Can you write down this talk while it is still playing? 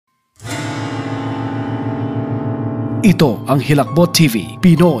Ito ang Hilakbot TV,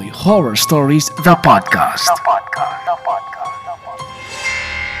 Pinoy Horror Stories, The Podcast.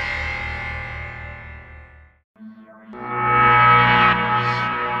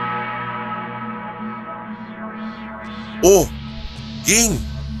 Oh, King!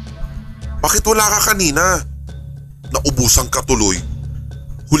 Bakit wala ka kanina? Naubusan ka tuloy.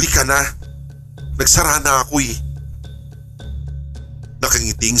 Huli ka na. Nagsara na ako eh.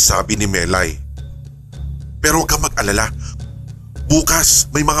 Nakangiting sabi ni Melay. Pero huwag kang mag-alala. Bukas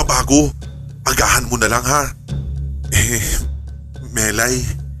may mga bago. Agahan mo na lang ha. Melay,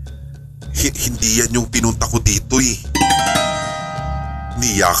 hindi yan yung pinunta ko dito eh.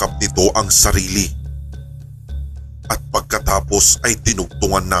 Niyakap nito ang sarili. At pagkatapos ay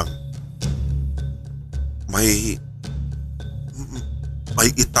tinugtungan ng may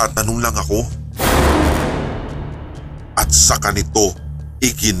itatanong lang ako. At sa kanito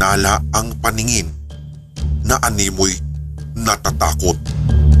iginala ang paningin na animoy natatakot.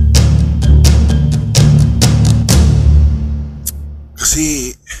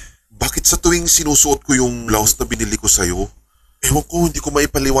 Kasi bakit sa tuwing sinusuot ko yung blouse na binili ko sa'yo, ewan ko, hindi ko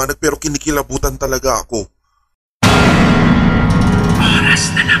maipaliwanag pero kinikilabutan talaga ako. Oras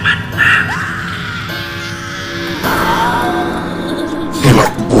na naman na.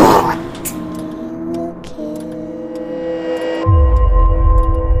 Hilakbot.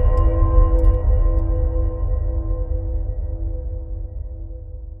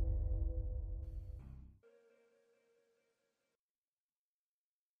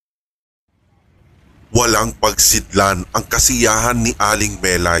 Walang pagsidlan ang kasiyahan ni Aling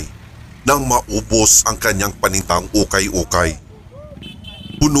Melay nang maubos ang kanyang panintang ukay-ukay.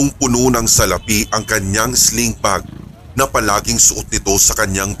 Punong-puno ng salapi ang kanyang sling bag na palaging suot nito sa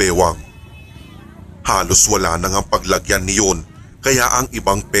kanyang bewang. Halos wala nang ang paglagyan niyon kaya ang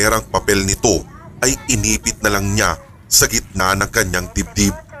ibang perang papel nito ay inipit na lang niya sa gitna ng kanyang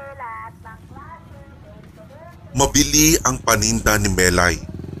dibdib. Mabili ang paninda ni Melay,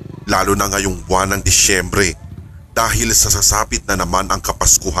 lalo na ngayong buwan ng Disyembre dahil sa sasapit na naman ang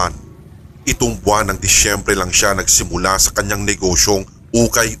Kapaskuhan. Itong buwan ng Disyembre lang siya nagsimula sa kanyang negosyong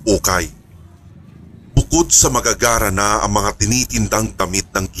ukay-ukay. Bukod sa magagara na ang mga tinitindang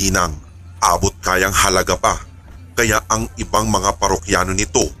damit ng ginang, abot kayang halaga pa, kaya ang ibang mga parokyano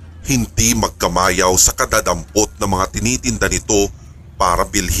nito hindi magkamayaw sa kadadampot ng mga tinitinda nito para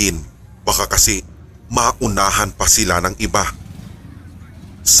bilhin. Baka kasi maunahan pa sila ng iba.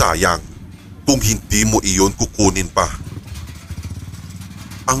 Sayang kung hindi mo iyon kukunin pa.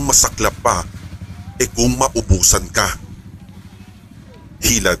 Ang masaklap pa kung maubusan ka.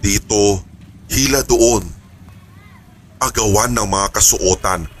 Hila dito, hila doon. Agawan ng mga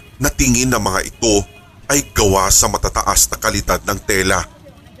kasuotan na tingin ng mga ito ay gawa sa matataas na kalidad ng tela.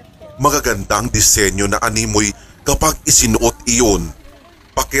 Magagandang disenyo na animoy kapag isinuot iyon,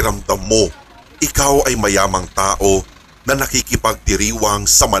 pakiramdam mo ikaw ay mayamang tao na nakikipagdiriwang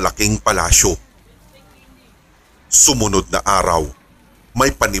sa malaking palasyo. Sumunod na araw, may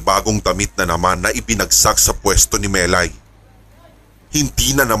panibagong damit na naman na ibinagsak sa pwesto ni Melay.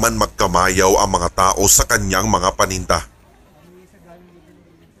 Hindi na naman magkamayaw ang mga tao sa kanyang mga paninda.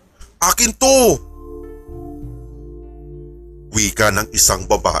 Akin to! Wika ng isang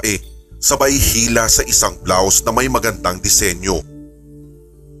babae, sabay hila sa isang blouse na may magandang disenyo.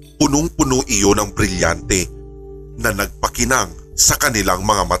 Punong-puno iyon ng brilyante na nagpakinang sa kanilang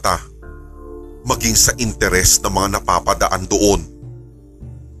mga mata, maging sa interes ng mga napapadaan doon.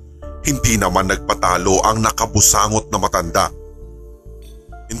 Hindi naman nagpatalo ang nakabusangot na matanda.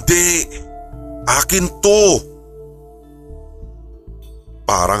 Hindi, akin to!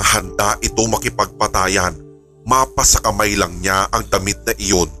 Parang handa ito makipagpatayan, mapa sa kamay lang niya ang damit na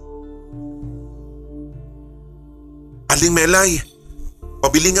iyon. Aling Melay,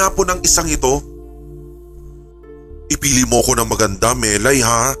 pabili nga po ng isang ito. Ipili mo ko ng maganda, Melay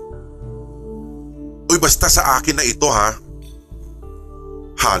ha? Uy, basta sa akin na ito ha?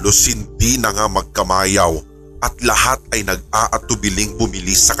 Halos hindi na nga magkamayaw at lahat ay nag-aatubiling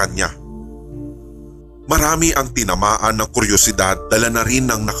bumili sa kanya. Marami ang tinamaan ng kuryosidad, dala na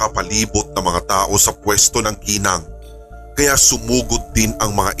rin ng nakapalibot na mga tao sa pwesto ng ginang, kaya sumugod din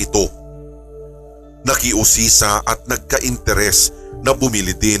ang mga ito. Nakiusisa at nagka-interes na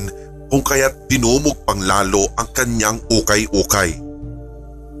bumili din, kung kaya't dinumog pang lalo ang kanyang ukay-ukay.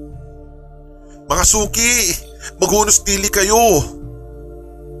 Mga suki, maghunos dili kayo!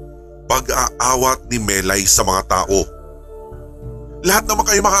 Pag-aawat ni Melay sa mga tao. Lahat naman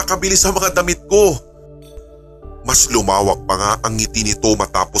kayo makakabili sa mga damit ko. Mas lumawak pa nga ang ngiti nito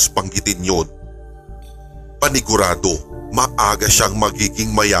matapos banggitin yun. Panigurado, maaga siyang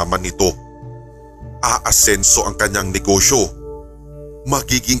magiging mayaman nito. aasenso ang kanyang negosyo.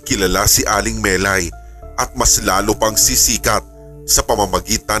 Magiging kilala si Aling Melay at mas lalo pang sisikat sa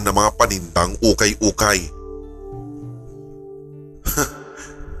pamamagitan ng mga panindang ukay-ukay.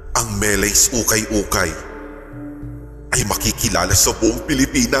 Ang Melay's ukay-ukay ay makikilala sa buong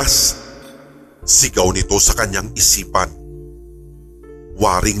Pilipinas. Sigaw nito sa kanyang isipan.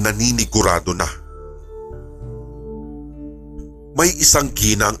 Waring naninigurado na. May isang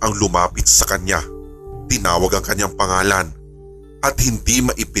ginang ang lumapit sa kanya. Tinawag ang kanyang pangalan at hindi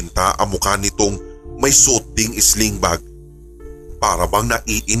maipinta ang mukha nitong may suot ding sling bag. Para bang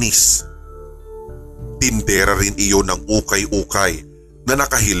naiinis. Tindera rin iyon ng ukay-ukay na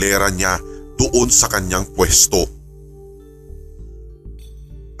nakahilera niya doon sa kanyang pwesto.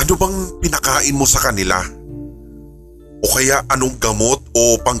 Ano bang pinakain mo sa kanila? O kaya anong gamot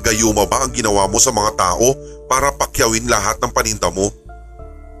o panggayuma ba ang ginawa mo sa mga tao para pakyawin lahat ng paninda mo?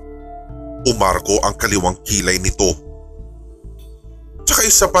 Umarko ang kaliwang kilay nito. Tsaka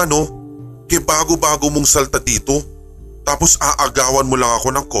isa pa no, bago-bago mong salta dito, tapos aagawan mo lang ako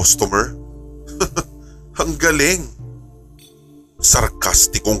ng customer? Ang galing!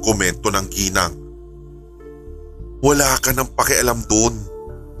 Sarkastikong komento ng ginang. Wala ka nang pakialam doon.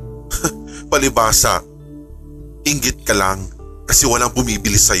 Palibasa, inggit ka lang kasi walang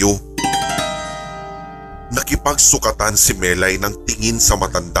bumibili sa'yo. Nakipagsukatan si Melay ng tingin sa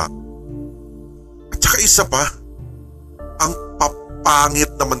matanda. At saka isa pa, ang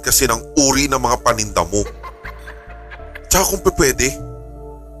papangit naman kasi ng uri ng mga paninda mo. Tsaka kung pwede,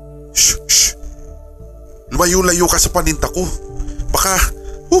 shh, lumayo-layo ka sa paninda ko. Baka,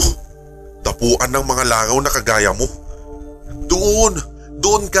 tapuan ng mga langaw na kagaya mo.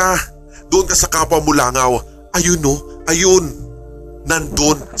 Doon ka sa kapwa mo langaw. Ayun no, ayun,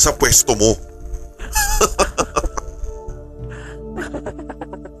 nandun sa pwesto mo.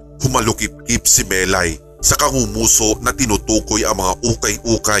 Humalukip-kip si Melay sa kahumuso na tinutukoy ang mga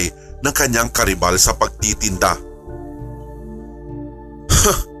ukay-ukay ng kanyang karibal sa pagtitinda.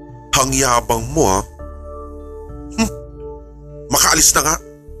 Hangyabang mo ha. Makaalis na nga.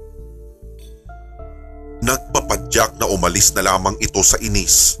 Nagpapadyak na umalis na lamang ito sa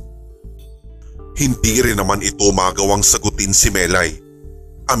inis. Hindi rin naman ito magawang sagutin si Melay.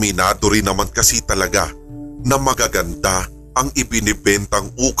 Aminado rin naman kasi talaga na magaganda ang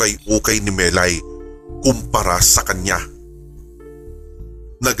ibinibentang ukay-ukay ni Melay kumpara sa kanya.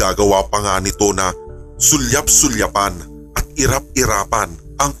 Nagagawa pa nga nito na sulyap-sulyapan at irap-irapan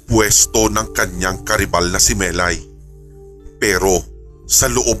ang pwesto ng kanyang karibal na si Melay. Pero sa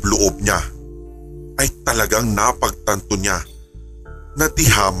loob-loob niya ay talagang napagtanto niya na di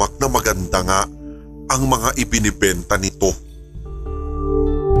hamak na maganda nga ang mga ibinibenta nito.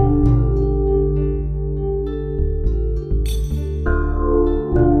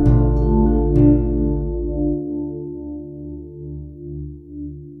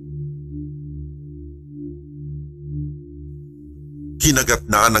 Kinagat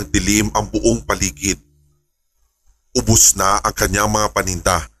na ng dilim ang buong paligid. Ubus na ang kanyang mga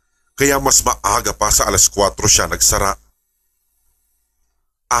paninda kaya mas maaga pa sa 4:00 siya nagsara.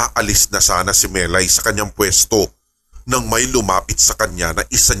 Aalis na sana si Melay sa kanyang pwesto nang may lumapit sa kanya na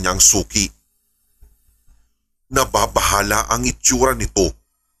isa niyang suki. Nababahala ang itsura nito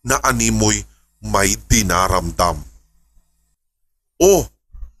na animoy may dinaramdam. Oh,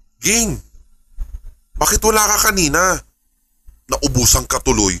 Ging! Bakit wala ka kanina? Naubusan ka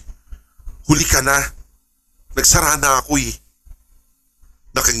tuloy. Huli ka na. Nagsara na ako eh.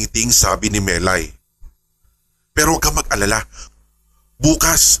 Nakangiting sabi ni Melay. Pero huwag kang mag-alala.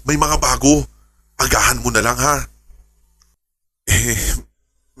 Bukas may mga bago. Agahan mo na lang ha.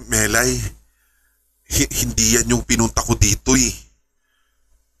 Melay, hindi yan yung pinunta ko dito eh.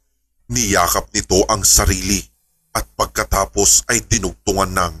 Niyakap nito ang sarili at pagkatapos ay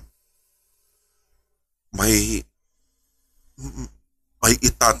dinugtungan ng May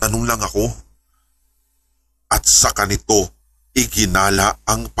itatanong lang ako. At sa kanito, iginala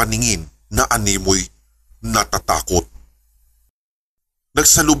ang paningin na animoy natatakot.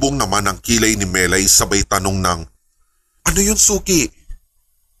 Nagsalubong naman ang kilay ni Melay sabay tanong ng, ano yun suki?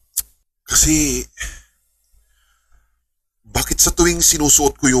 Kasi, bakit sa tuwing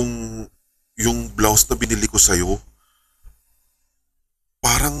sinusuot ko yung blouse na binili ko sa'yo,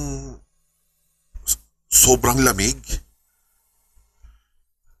 parang sobrang lamig?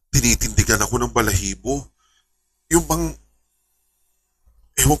 Tinitindigan ako ng balahibo. Yung bang,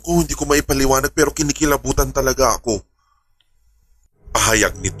 ewan ko, hindi ko maipaliwanag pero kinikilabutan talaga ako.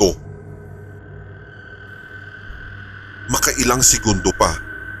 Pahayag nito. Makailang segundo pa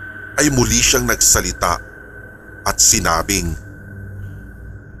ay muli siyang nagsalita at sinabing,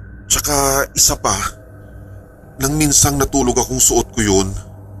 tsaka tsaka isa pa, nang minsang natulog akong suot ko yun,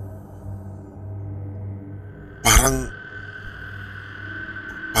 parang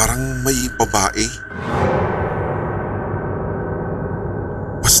may babae.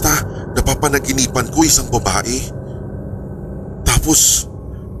 Basta napapanaginipan ko isang babae. Tapos,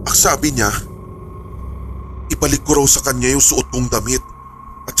 ang sabi niya, ibalik ko raw sa kanya yung suot kong damit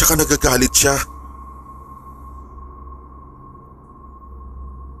at saka nagagalit siya.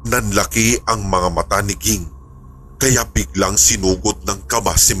 Nanlaki ang mga mata ni Ging kaya biglang sinugod ng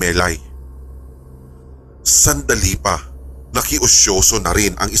kaba si Melay. Sandali pa, nakiusyoso na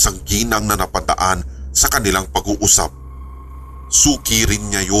rin ang isang ginang na napadaan sa kanilang pag-uusap. Suki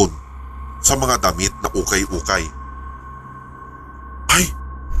rin niya yun sa mga damit na ukay-ukay. Ay,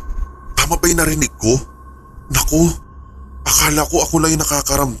 tama ba yung narinig ko? Naku, akala ko ako lang yung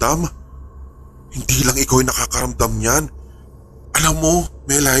nakakaramdam. Hindi lang ikaw yung nakakaramdam niyan. Alam mo,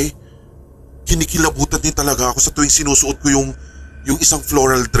 Melay, kinikilabutan din talaga ako sa tuwing sinusuot ko yung isang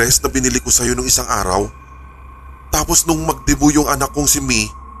floral dress na binili ko sa'yo nung isang araw. Tapos nung magdebu yung anak kong si Mi,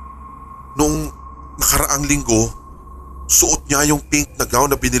 nung nakaraang linggo, suot niya yung pink na gown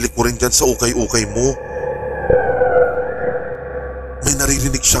na binili ko rin dyan sa ukay-ukay mo. May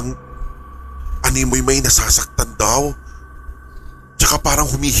naririnig siyang animoy may nasasaktan daw. Tsaka parang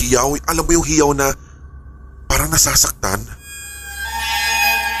humihiyaw. Alam mo yung hiyaw na parang nasasaktan?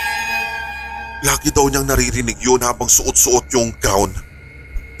 Lagi daw niyang naririnig yun habang suot-suot yung gown.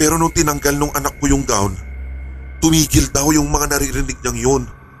 Pero nung tinanggal nung anak ko yung gown, tumigil daw yung mga naririnig niyang yun.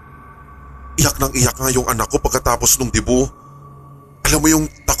 Iyak nang iyak nga yung anak ko pagkatapos nung dibu. Alam mo yung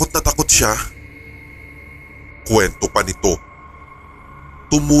takot na takot siya? Kwento pa nito.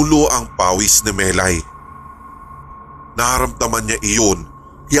 Tumulo ang pawis ni Melay. Naramdaman niya iyon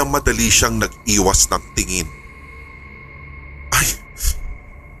kaya madali siyang nag-iwas ng tingin. Ay,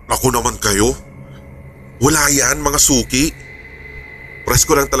 naku naman kayo. Wala yan mga suki.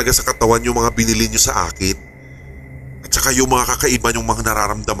 Presko lang talaga sa katawan yung mga binili niyo sa akin. At saka yung mga kakaiba yung mga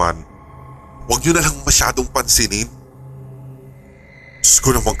nararamdaman, huwag niyo na lang masyadong pansinin. Diyos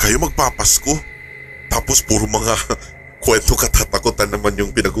ko naman kayo, magpapasko. Tapos puro mga kwento katatakutan naman yung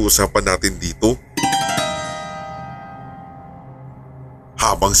pinag-uusapan natin dito.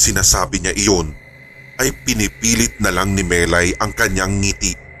 Habang sinasabi niya iyon, ay pinipilit na lang ni Melay ang kanyang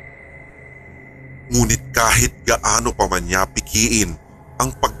ngiti. Ngunit kahit gaano pa man niya pikiin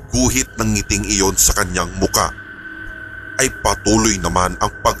ang pagguhit ng ngiting iyon sa kanyang muka, ay patuloy naman ang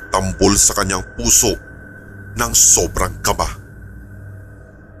pagtambol sa kanyang puso ng sobrang kaba.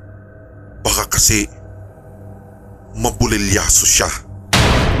 Baka kasi mabulilyaso siya.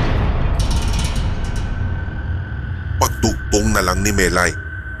 Pagdugtong na lang ni Melay.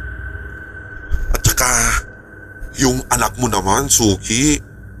 At saka, yung anak mo naman, Suki,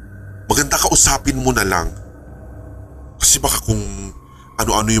 maganda kausapin mo na lang. Kasi baka kung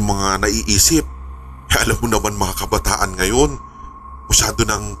ano-ano yung mga naiisip, alam mo naman mga kabataan ngayon, masyado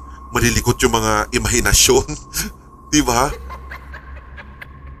nang malilikot yung mga imahinasyon. Di ba?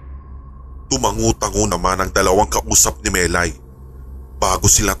 Tumango-tango naman ang dalawang kausap ni Melay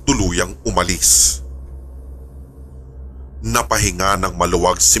bago sila tuluyang umalis. Napahinga ng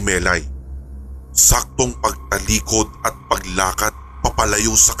maluwag si Melay. Saktong pagtalikod at paglakad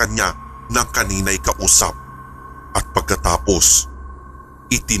papalayo sa kanya ng kaninay kausap. At pagkatapos,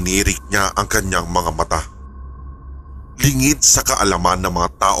 itinirik niya ang kanyang mga mata. Lingid sa kaalaman ng mga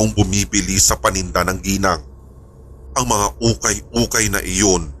taong bumibili sa paninda ng ginang, ang mga ukay-ukay na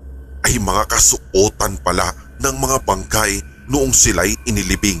iyon ay mga kasuotan pala ng mga bangkay noong sila'y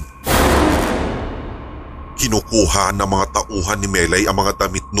inilibing. Kinukuha ng mga tauhan ni Melay ang mga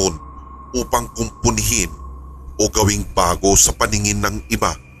damit nun upang kumpunihin o gawing bago sa paningin ng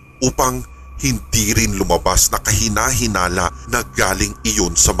iba upang hindi rin lumabas na kahina-hinala na galing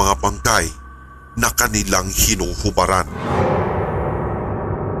iyon sa mga bangkay na kanilang hinuhubaran.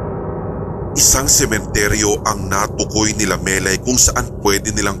 Isang sementeryo ang natukoy nila Melay kung saan pwede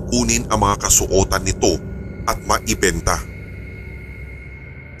nilang kunin ang mga kasuotan nito at maibenta.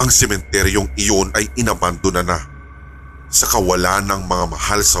 Ang sementeryong iyon ay inabandona na sa kawalan ng mga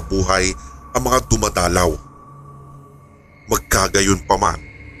mahal sa buhay ang mga dumadalaw. Magkagayon pa man,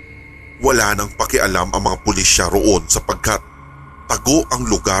 wala nang pakialam ang mga pulisya roon sapagkat tago ang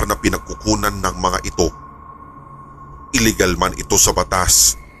lugar na pinagkukunan ng mga ito. Illegal man ito sa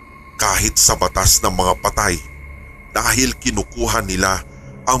batas, kahit sa batas ng mga patay, dahil kinukuha nila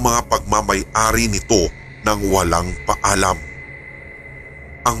ang mga pagmamay-ari nito ng walang paalam.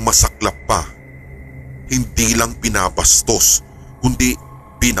 Ang masaklap pa, hindi lang binabastos, kundi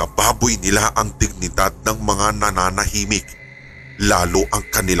binababoy nila ang dignidad ng mga nananahimik, lalo ang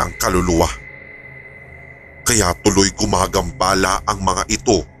kanilang kaluluwa. Kaya tuloy gumagambala ang mga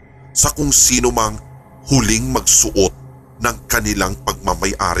ito sa kung sino mang huling magsuot ng kanilang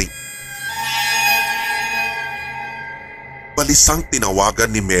pagmamay-ari. Balisang tinawagan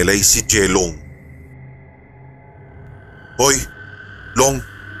ni Melay si Jelong. Hoy, Long,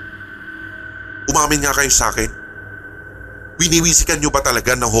 umamin nga kayo sa akin. Winiwisikan nyo ba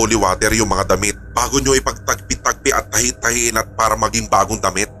talaga ng holy water yung mga damit bago nyo ipagtagpi-tagpi at tahi-tahiin at para maging bagong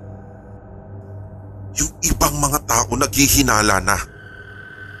damit? Yung ibang mga tao naghihinala na.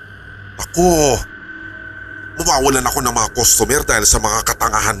 Ako, mawawalan ako ng mga customer dahil sa mga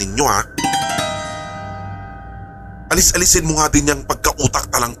katangahan ninyo ha. Alis-alisin mo nga din yung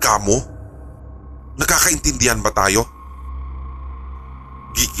pagkautak talangka mo. Nakakaintindihan ba tayo?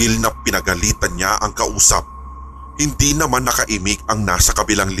 Gigil na pinagalitan niya ang kausap. Hindi naman nakaimik ang nasa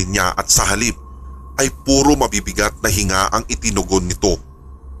kabilang linya at sa halip ay puro mabibigat na hinga ang itinugon nito.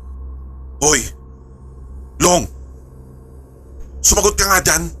 Hoy! Long! Sumagot ka nga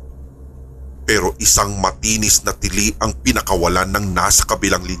dyan! Pero isang matinis na tili ang pinakawalan ng nasa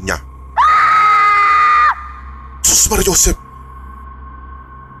kabilang linya. Sus Maria Joseph!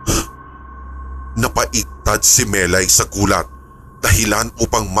 Napaigtad si Melay sa gulat, dahilan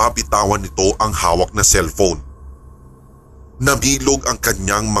upang mabitawan nito ang hawak na cellphone. Namilog ang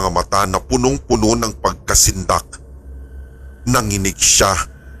kanyang mga mata na punong-puno ng pagkasindak. Nanginig siya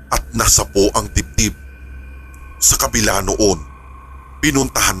at nasapo ang dibdib. Sa kabila noon,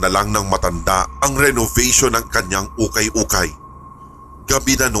 pinuntahan na lang ng matanda ang renovation ng kanyang ukay-ukay.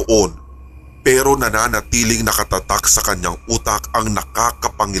 Gabi na noon, pero nananatiling nakatatak sa kanyang utak ang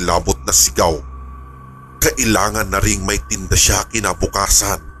nakakapangilabot na sigaw. Kailangan na ring may tinda siya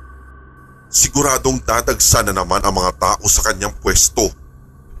kinabukasan. Siguradong dadagsa na naman ang mga tao sa kanyang pwesto.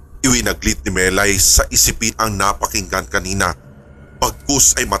 Iwinaglit ni Melay sa isipin ang napakinggan kanina.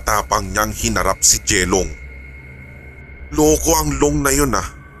 Pagkus ay matapang niyang hinarap si Jelong. Loko ang Long na yun ah.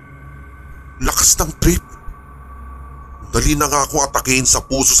 Lakas ng trip. Dali na nga akong atakihin sa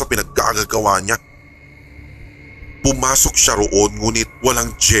puso sa pinaggagawa niya. Pumasok siya roon ngunit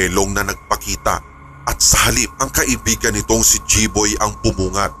walang Jelong na nagpakita at sa halip ang kaibigan nitong si G-Boy ang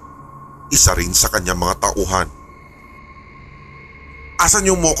pumungat. Isa rin sa kanyang mga tauhan. Asan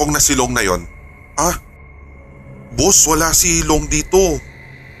yung mokong na si Long na yon? Ah, boss, wala si Long dito.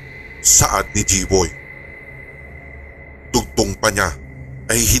 Saad ni G-Boy. Dugtong pa niya,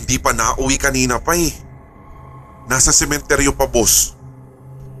 ay hindi pa nauwi kanina pa eh. Nasa sementeryo pa boss.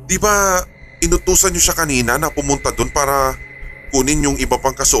 Di ba inutusan niyo siya kanina na pumunta doon para kunin yung iba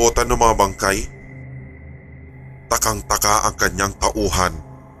pang kasuotan ng mga bangkay? Takang-taka ang kanyang tauhan.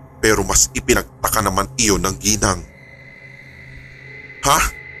 Pero mas ipinagtaka naman iyon ng ginang. Ha?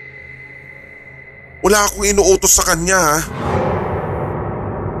 Wala akong inuutos sa kanya ha?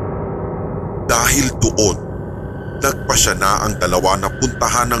 Dahil doon, nagpasya na ang dalawa na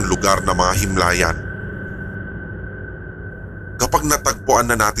puntahan ng lugar na mga himlayan. Kapag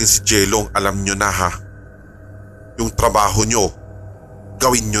natagpuan na natin si Jelong, alam nyo na ha? Yung trabaho nyo,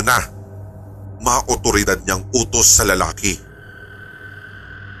 gawin nyo na. Mga otoridad niyang utos sa lalaki.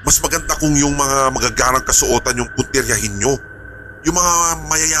 Mas maganda kung yung mga magagarang kasuotan yung puntiryahin nyo. Yung mga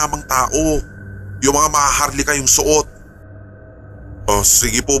mayayamang tao. Yung mga maharlika yung suot. Oh,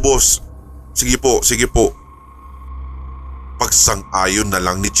 sige po boss. Sige po. Pagsang-ayon na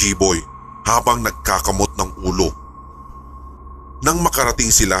lang ni G-Boy habang nagkakamot ng ulo. Nang makarating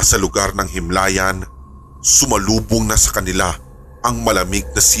sila sa lugar ng himlayan, sumalubong na sa kanila ang malamig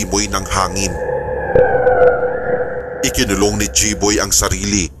na simoy ng hangin. Ikinulong ni G-Boy ang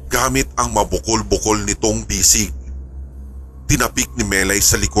sarili gamit ang mabukol-bukol nitong bisig. Tinapik ni Melay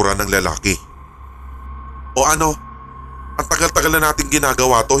sa likuran ng lalaki. O ano? Ang tagal-tagal na natin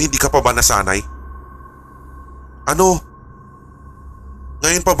ginagawa to, hindi ka pa ba nasanay? Ano?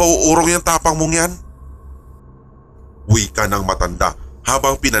 Ngayon pa ba uurong yung tapang mong yan? Wika ng matanda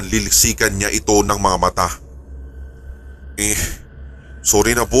habang pinanliliksikan niya ito ng mga mata.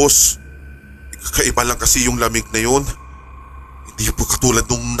 Sorry na boss. Kakaiba lang kasi yung lamig na yun. Hindi po katulad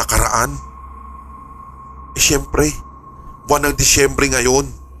nung nakaraan. Siyempre, buwan ng Disyembre ngayon.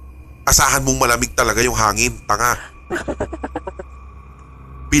 Asahan mong malamig talaga yung hangin, tanga.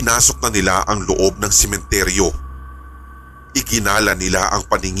 Pinasok na nila ang loob ng sementeryo. Iginala nila ang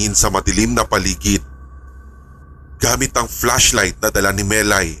paningin sa madilim na paligid. Gamit ang flashlight na dala ni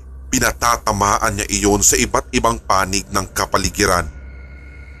Melay, pinatatamaan niya iyon sa iba't ibang panig ng kapaligiran.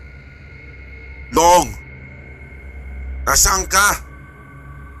 Long! Nasaan ka?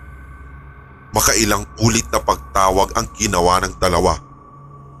 Makailang ulit na pagtawag ang ginawa ng dalawa.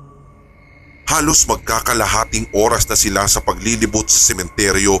 Halos magkakalahating oras na sila sa paglilibot sa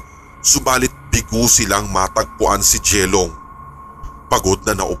sementeryo, subalit bigo silang matagpuan si Jelong. Pagod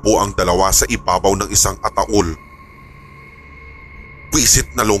na naupo ang dalawa sa ibabaw ng isang ataol.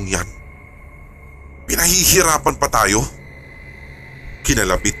 Wisit na long yan. Pinahihirapan pa tayo?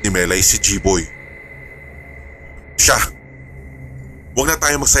 Kinalapit ni Melay si G-Boy. Siya, huwag na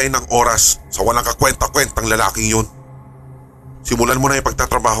tayo magsayang ng oras sa walang kakwenta-kwentang lalaking yun. Simulan mo na yung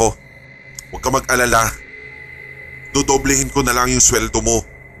pagtatrabaho. Huwag ka mag-alala. Dodoblehin ko na lang yung sweldo mo.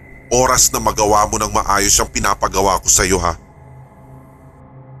 Oras na magawa mo ng maayos yung pinapagawa ko sa iyo, ha.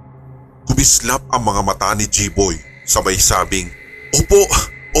 Kumislap ang mga mata ni G-Boy, sabay sabing,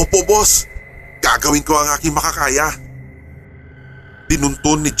 Opo boss. Gagawin ko ang aking makakaya.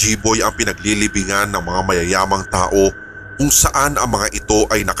 Tinuntun ni G-Boy ang pinaglilibingan ng mga mayayamang tao kung saan ang mga ito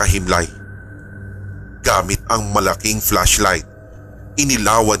ay nakahimlay. Gamit ang malaking flashlight,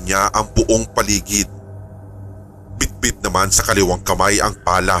 inilawan niya ang buong paligid. Bitbit naman sa kaliwang kamay ang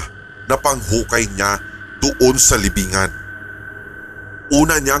pala na panghukay niya doon sa libingan.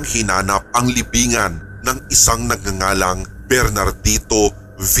 Una niyang hinanap ang libingan ng isang nagngangalang Bernardito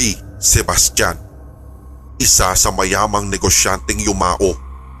V. Sebastian. Isa sa mayamang negosyanteng yumao,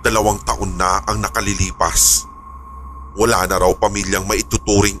 2 taon na ang nakalilipas. Wala na raw pamilyang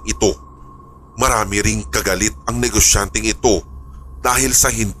maituturing ito. Marami ring kagalit ang negosyanteng ito dahil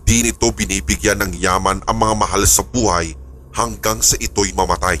sa hindi nito binibigyan ng yaman ang mga mahal sa buhay hanggang sa ito'y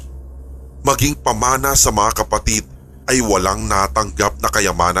mamatay. Maging pamana sa mga kapatid ay walang natanggap na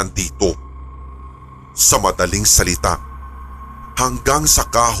kayamanan dito. Sa madaling salita, hanggang sa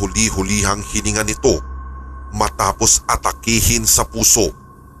kahuli-hulihang hininga nito matapos atakihin sa puso,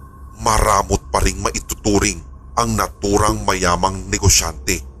 maramot pa ring maituturing ang naturang mayamang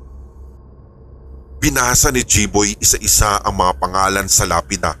negosyante. Binasa ni G-Boy isa-isa ang mga pangalan sa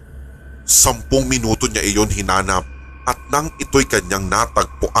lapida. 10 minuto niya iyon hinanap at nang ito'y kanyang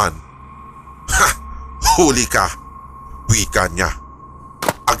natagpuan, "Ha! Huli ka!" wika niya.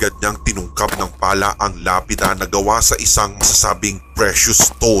 Agad niyang tinungkap ng pala ang lapida na gawa sa isang masasabing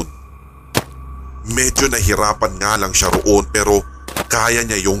precious stone. Medyo nahirapan nga lang siya roon pero kaya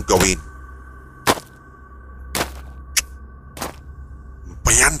niya yung gawin.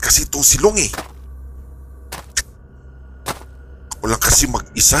 Bayan kasi itong silong eh. Ako lang kasi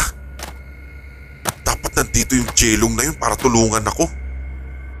mag-isa. Dapat nandito yung Jelong na yun para tulungan ako.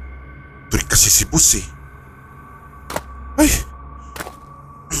 Ito rin kasi si boss eh. Ay!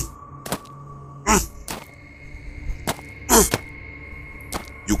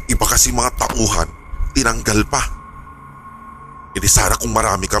 Yung iba kasi mga tauhan, tinanggal pa. Hindi sana kung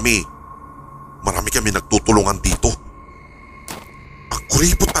marami kami nagtutulungan dito. Ang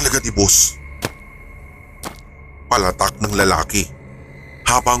kuripot talaga ni boss. Palatak ng lalaki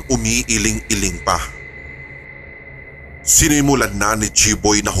habang umiiling-iling pa. Sinimulan na ni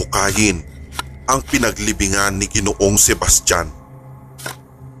G-Boy na hukayin ang pinaglibingan ni Ginoong Sebastian.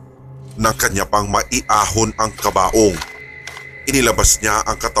 Nang kanya pang maiahon ang kabaong, inilabas niya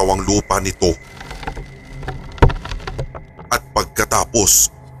ang katawang lupa nito. At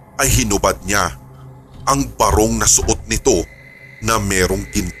pagkatapos ay hinubad niya ang barong na suot nito na merong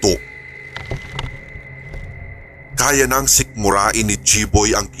ginto. Kaya nang sikmurain ni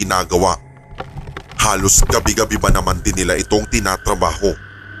G-Boy ang ginagawa. Halos gabi-gabi ba naman din nila itong tinatrabaho.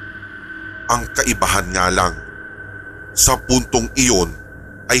 Ang kaibahan nga lang, sa puntong iyon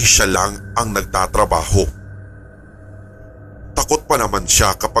ay siya lang ang nagtatrabaho. Takot pa naman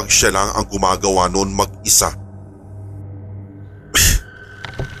siya kapag siya lang ang gumagawa noon mag-isa.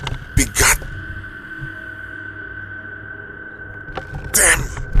 Bigat! Damn!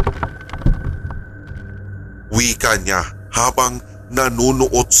 Wika niya habang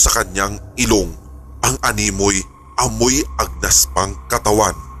nanunuot sa kanyang ilong ang animoy amoy agnas pang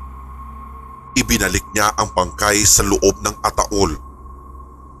katawan. Ibinalik niya ang bangkay sa loob ng ataol.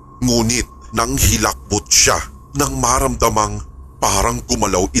 Ngunit nang hilakbot siya nang maramdamang parang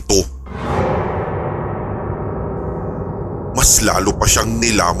gumalaw ito. Mas lalo pa siyang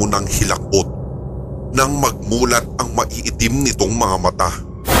nilamon ng hilakbot nang magmulat ang maiitim nitong mga mata.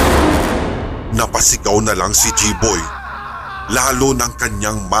 Napasigaw na lang si G-Boy lalo nang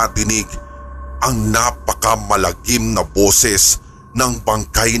kanyang madinig ang napakamalagim na boses ng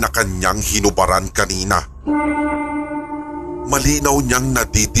bangkay na kanyang hinubaran kanina. Malinaw niyang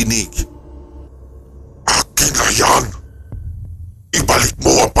nadidinig, "Akin na yan! Ibalik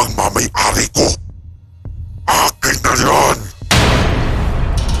mo ang pangmamay-ari ko! Akin na yan!"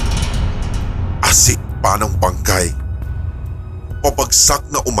 Asik pa ng bangkay. Pabagsak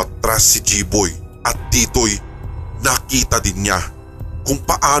na umatras si G-Boy at dito'y nakita din niya kung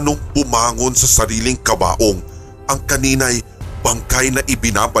paanong bumangon sa sariling kabaong ang kanina'y bangkay na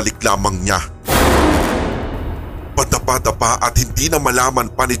ibinabalik lamang niya. Padapa-dapa at hindi na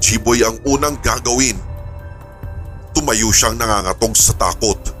malaman pa ni Jiboy ang unang gagawin. Tumayo siyang nangangatog sa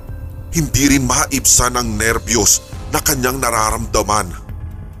takot. Hindi rin maibsan ang nerbiyos na kanyang nararamdaman.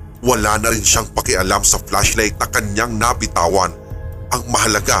 Wala na rin siyang pakialam sa flashlight na kanyang nabitawan. Ang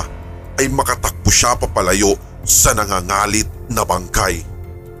mahalaga ay makatakbo siya papalayo sa nangangalit na bangkay.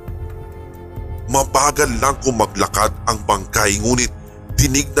 Mabagal lang kung maglakad ang bangkay, ngunit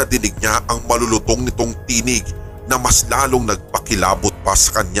dinig na dinig niya ang malulutong nitong tinig na mas lalong nagpakilabot pa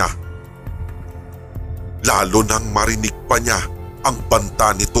sa kanya. Lalo nang marinig pa niya ang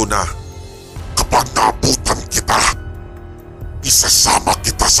banta nito na, "Kapag naabutan kita, isasama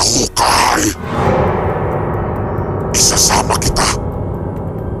kita sa hukay! Isasama kita!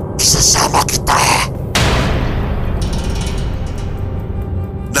 Isasama kita!"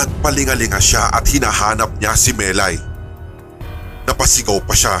 Nagpalingalinga siya at hinahanap niya si Melay. Napasigaw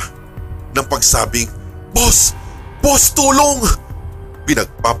pa siya ng pagsabing, "Boss! Boss, tulong!"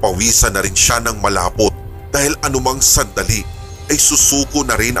 Pinagpapawisan na rin siya ng malapot dahil anumang sandali ay susuko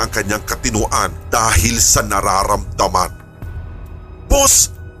na rin ang kanyang katinuan dahil sa nararamdaman.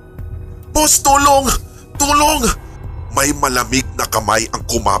 "Boss! Boss, tulong! Tulong!" May malamig na kamay ang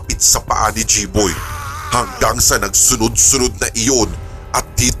kumapit sa paa ni Jiboy hanggang sa nagsunod-sunod na iyon at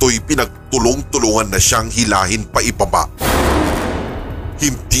dito'y pinagtulong-tulungan na siyang hilahin pa ibaba.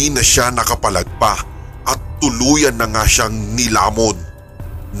 Hindi na siya nakapalagpa at tuluyan na nga siyang nilamon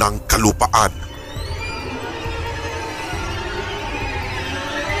ng kalupaan.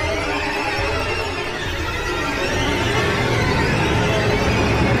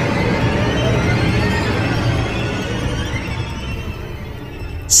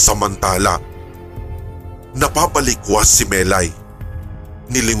 Samantala, napabalikwas si Melay.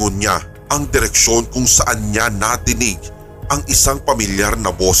 Nilingon niya ang direksyon kung saan niya natinig ang isang pamilyar na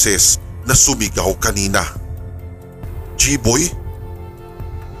boses na sumigaw kanina. "Jiboy?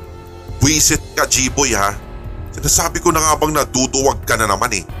 Buisit ka, Jiboy, ha? Sinasabi ko na nga bang naduduwag ka na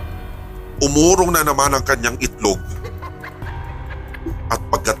naman eh. Umurong na naman ang kanyang itlog." At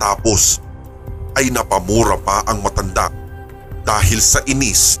pagkatapos ay napamura pa ang matanda dahil sa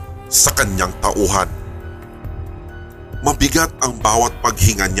inis sa kanyang tauhan. Mabigat ang bawat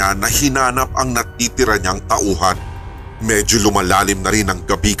paghinga niya na hinanap ang natitira niyang tauhan. Medyo lumalalim na rin ang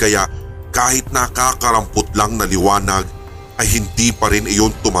gabi kaya kahit nakakarampot lang na liwanag ay hindi pa rin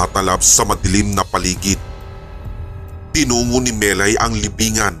iyon tumatalab sa madilim na paligid. Tinungo ni Melay ang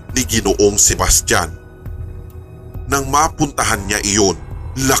libingan ni Ginoong Sebastian. Nang mapuntahan niya iyon,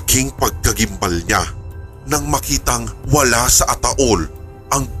 laking pagkagimbal niya nang makitang wala sa ataol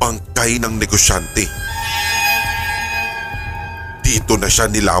ang bangkay ng negosyante. Dito na siya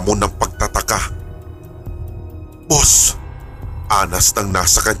nilamon ng pagtataka. "Boss," anas ng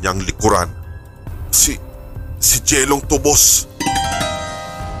nasa kanyang likuran. Si Jelong to, boss."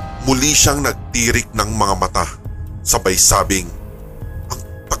 Muli siyang nagtirik ng mga mata. Sabay sabing, "Ang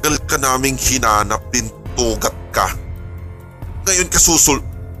tagal ka naming hinanap din, tugat ka. Ngayon kasusul."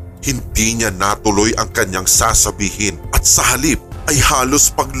 Hindi niya natuloy ang kanyang sasabihin at sa halip ay halos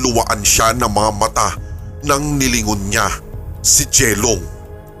pagluwaan siya ng mga mata nang nilingon niya si Jelong.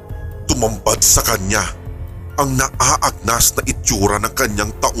 Tumambad sa kanya ang naaagnas na itsura ng kanyang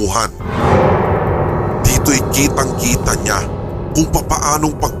tauhan. Dito'y kitang-kita niya kung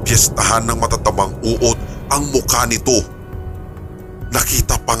papaanong pagpiestahan ng matatabang uod ang mukha nito.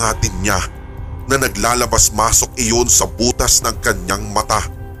 Nakita pa nga din niya na naglalabas-masok iyon sa butas ng kanyang mata.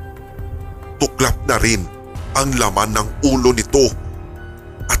 Tuklap na rin ang laman ng ulo nito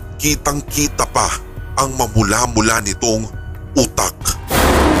at kitang-kita pa ang mamula-mula nitong utak.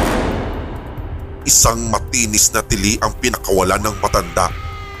 Isang matinis na tili ang pinakawalan ng matanda.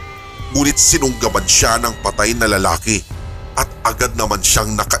 Ngunit sinunggaban siya ng patay na lalaki at agad naman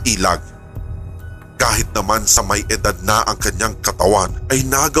siyang nakailag. Kahit naman sa may edad na ang kanyang katawan ay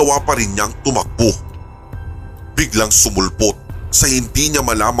nagawa pa rin niyang tumakbo. Biglang sumulpot sa hindi niya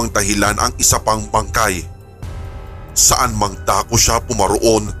malamang dahilan ang isa pang bangkay. Saan mang dako siya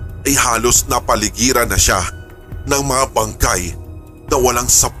pumaroon ay halos napaligiran na siya ng mga bangkay na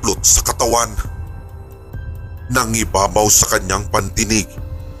walang saplot sa katawan. Nangibabaw sa kanyang pandinig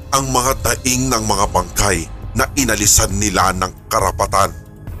ang mga daing ng mga bangkay na inalisan nila ng karapatan.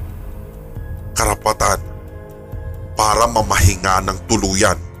 Karapatan para mamahinga ng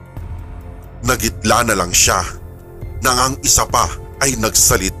tuluyan. Nagitla na lang siya nang ang isa pa ay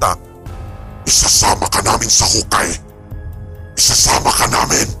nagsalita. "Isasama ka namin sa hukay! Isasama ka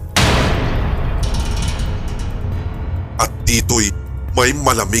namin!" At dito'y May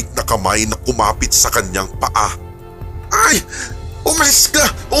malamig na kamay na kumapit sa kanyang paa. "Ay! Umalis ka!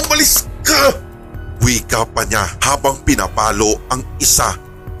 Umalis ka!" Wika pa niya habang pinapalo ang isa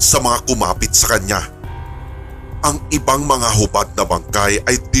sa mga kumapit sa kanya. Ang ibang mga hubad na bangkay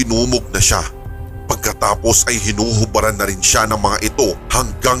ay tinumog na siya. Pagkatapos ay hinuhubaran na rin siya ng mga ito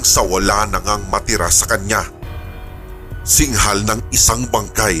hanggang sa wala na ngang matira sa kanya. Singhal ng isang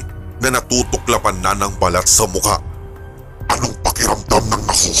bangkay na natutuklapan na ng balat sa muka. "Anong pakiramdam ng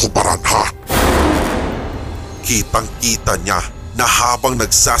nahuhubaran, ha?" Kitang-kita niya na habang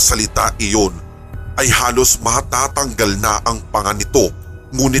nagsasalita iyon ay halos matatanggal na ang panga nito,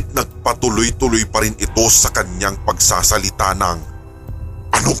 ngunit nagpatuloy-tuloy pa rin ito sa kanyang pagsasalita ng,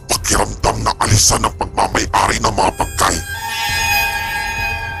 "Anong pakiramdam na alisan ang pagmamay-ari ng mga bangkay?"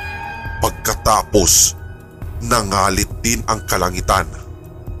 Pagkatapos, nangalit din ang kalangitan.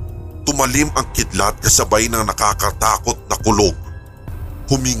 Tumalim ang kidlat kasabay ng nakakatakot na kulog.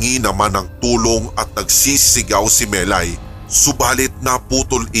 Humingi naman ng tulong at nagsisigaw si Melay, subalit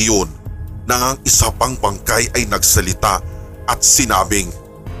naputol iyon nang ang isa pang bangkay ay nagsalita at sinabing,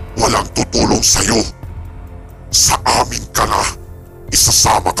 "Walang tutulong sa'yo. Sa amin ka na.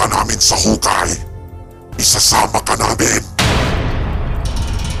 Isasama ka namin sa hukay. Isasama ka namin."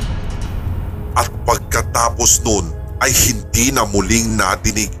 At pagkatapos nun ay hindi na muling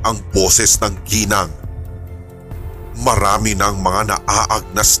nadinig ang boses ng ginang. Marami ng mga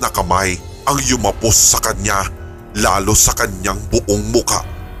naaagnas na kamay ang yumapos sa kanya, lalo sa kanyang buong muka.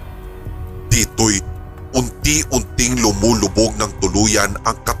 Dito'y unti-unting lumulubog ng tuluyan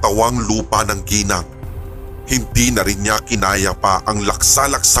ang katawang lupa ng ginang. Hindi na rin niya kinaya pa ang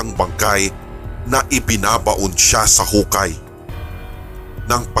laksa-laksang bangkay na ibinabaon siya sa hukay.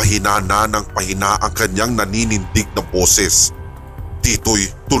 Nang pahina na ng pahina ang kanyang naninindig na boses,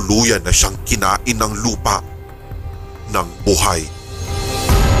 dito'y tuluyan na siyang kinain ng lupa ng buhay.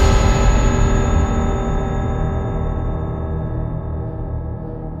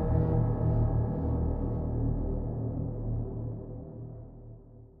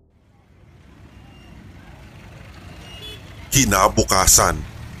 Kinabukasan,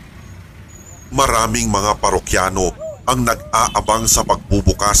 maraming mga parokyano ang nag-aabang sa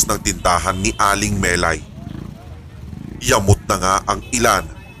pagbubukas ng tindahan ni Aling Melay. Yamot na nga ang ilan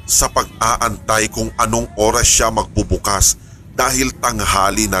sa pag-aantay kung anong oras siya magbubukas dahil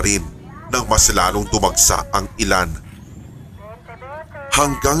tanghali na rin nang mas lalong tumagsa ang ilan.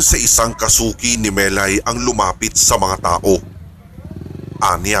 Hanggang sa isang kasuki ni Melay ang lumapit sa mga tao.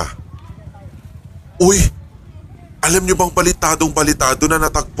 Anya, "Uy, alam niyo bang balitado na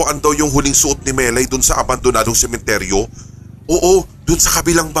natagpuan daw yung huling suot ni Melay dun sa abandonadong sementeryo? Oo, dun sa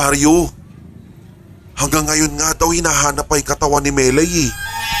kabilang baryo. Hanggang ngayon nga daw hinahanap ay katawan ni Melay eh."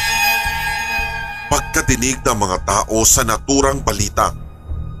 Pagkadinig ng mga tao sa naturang balita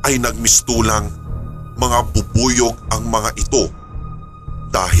ay nagmistulang mga bubuyog ang mga ito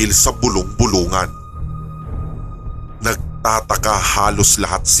dahil sa bulong-bulungan. Nagtataka halos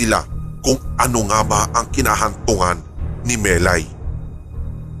lahat sila kung ano nga ba ang kinahantungan ni Melay.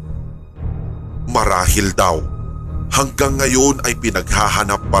 Marahil daw, hanggang ngayon ay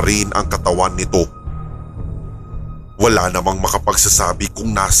pinaghahanap pa rin ang katawan nito. Wala namang makapagsasabi kung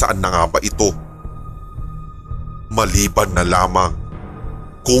nasaan na nga ba ito. Maliban na lamang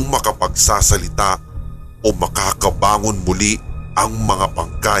kung makapagsasalita o makakabangon muli ang mga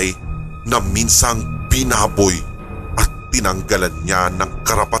bangkay na minsang binaboy at tinanggalan niya ng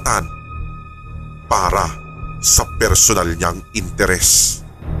karapatan para sa personal niyang interes.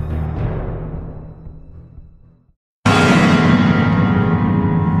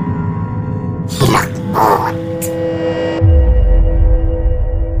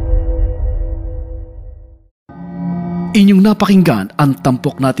 Inyong napakinggan ang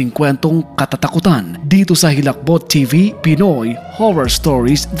tampok nating kwentong katatakutan dito sa Hilakbot TV Pinoy Horror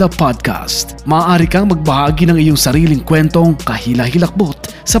Stories The Podcast. Maaari kang magbahagi ng iyong sariling kwentong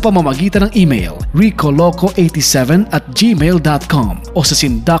kahila-hilakbot sa pamamagitan ng email ricoloco87@gmail.com o sa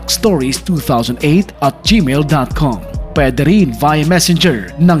sindakstories2008@gmail.com. Pwede rin via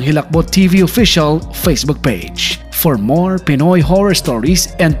Messenger ng Hilakbot TV Official Facebook page. For more Pinoy horror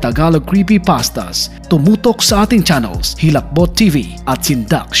stories and Tagalog creepypastas, tumutok sa ating channels Hilakbot TV at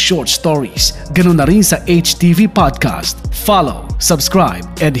Sindak Short Stories. Ganun na rin sa HTV Podcast. Follow, subscribe,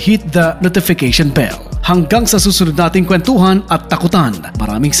 and hit the notification bell. Hanggang sa susunod nating kwentuhan at takutan.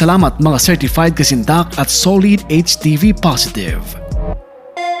 Maraming salamat mga certified kasindak at solid HTV Positive.